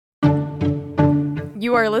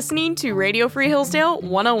You are listening to Radio Free Hillsdale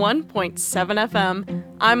 101.7 FM.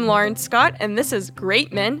 I'm Lauren Scott, and this is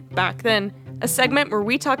Great Men Back Then, a segment where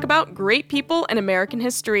we talk about great people in American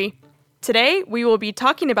history. Today, we will be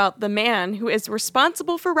talking about the man who is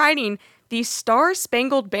responsible for writing the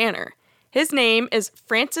Star-Spangled Banner. His name is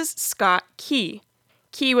Francis Scott Key.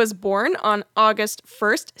 Key was born on August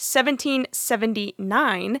 1st,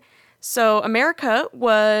 1779, so America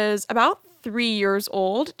was about 3 years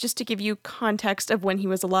old, just to give you context of when he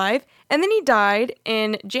was alive, and then he died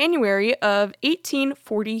in January of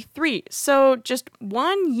 1843, so just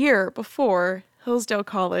 1 year before Hillsdale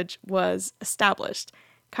College was established.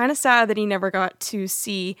 Kind of sad that he never got to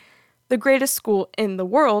see the greatest school in the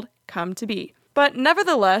world come to be. But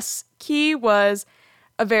nevertheless, Key was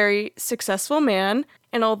a very successful man,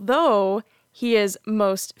 and although he is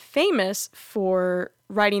most famous for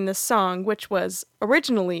writing this song, which was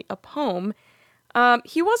originally a poem,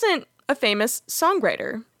 he wasn't a famous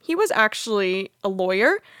songwriter. He was actually a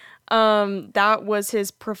lawyer. That was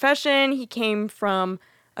his profession. He came from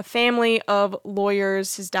a family of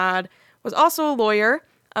lawyers. His dad was also a lawyer,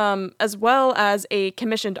 as well as a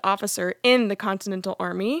commissioned officer in the Continental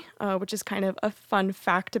Army, which is kind of a fun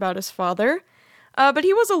fact about his father. But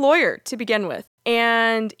he was a lawyer to begin with,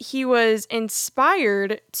 and he was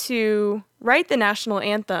inspired to write the national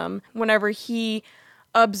anthem whenever he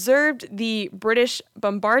observed the British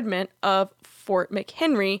bombardment of Fort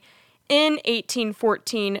McHenry in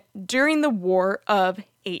 1814 during the War of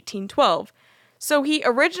 1812. So he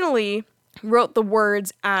originally wrote the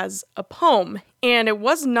words as a poem, and it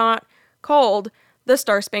was not called the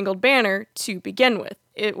Star-Spangled Banner to begin with.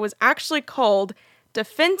 It was actually called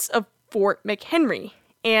Defense of Fort McHenry,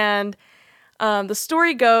 and the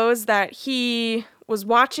story goes that he was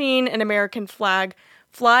watching an American flag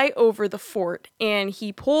fly over the fort, and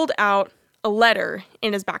he pulled out a letter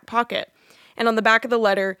in his back pocket, and on the back of the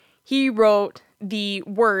letter, he wrote the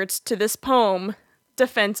words to this poem,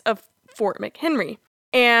 Defense of Fort McHenry.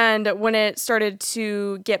 And when it started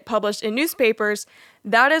to get published in newspapers,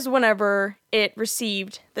 that is whenever it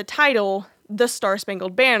received the title, The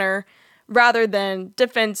Star-Spangled Banner, rather than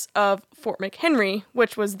Defense of Fort McHenry,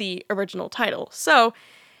 which was the original title. So,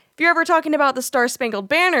 if you're ever talking about the Star-Spangled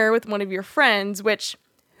Banner with one of your friends, which,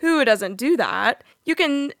 who doesn't do that, you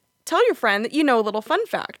can tell your friend that you know a little fun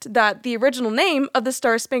fact, that the original name of the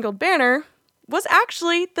Star-Spangled Banner was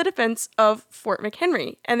actually the Defense of Fort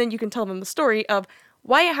McHenry, and then you can tell them the story of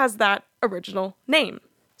why it has that original name.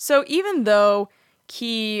 So even though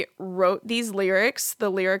Key wrote these lyrics, the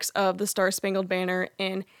lyrics of the Star-Spangled Banner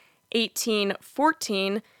in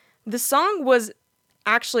 1814, the song was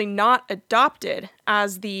actually not adopted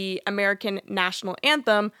as the American national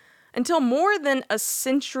anthem until more than a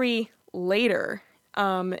century later.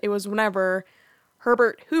 It was whenever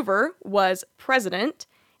Herbert Hoover was president,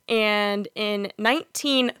 and in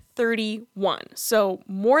 1931, so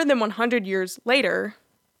more than 100 years later,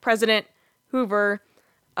 President Hoover,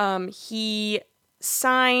 he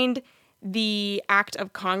signed the Act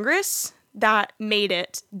of Congress that made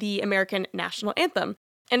it the American national anthem.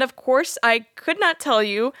 And of course, I could not tell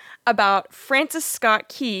you about Francis Scott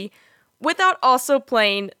Key without also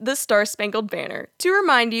playing the Star-Spangled Banner to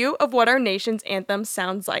remind you of what our nation's anthem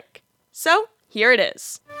sounds like. So, here it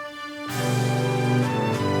is.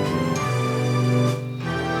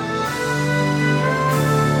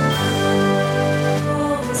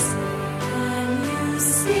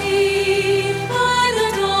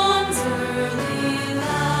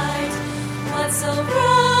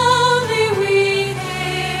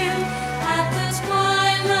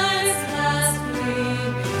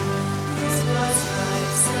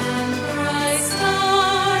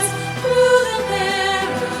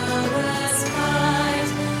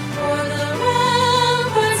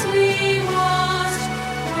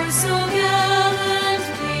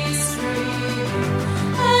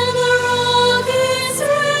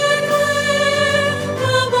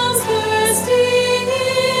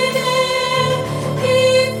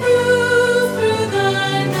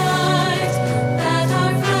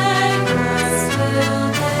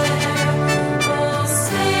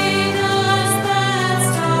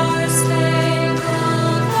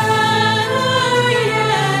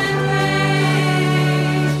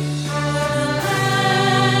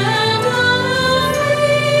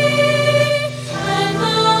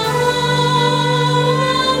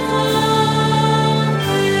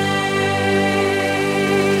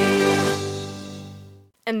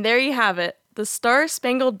 And there you have it, the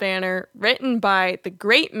Star-Spangled Banner, written by the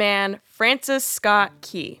great man Francis Scott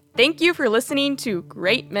Key. Thank you for listening to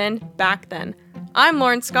Great Men Back Then. I'm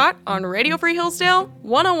Lauren Scott on Radio Free Hillsdale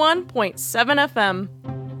 101.7 FM.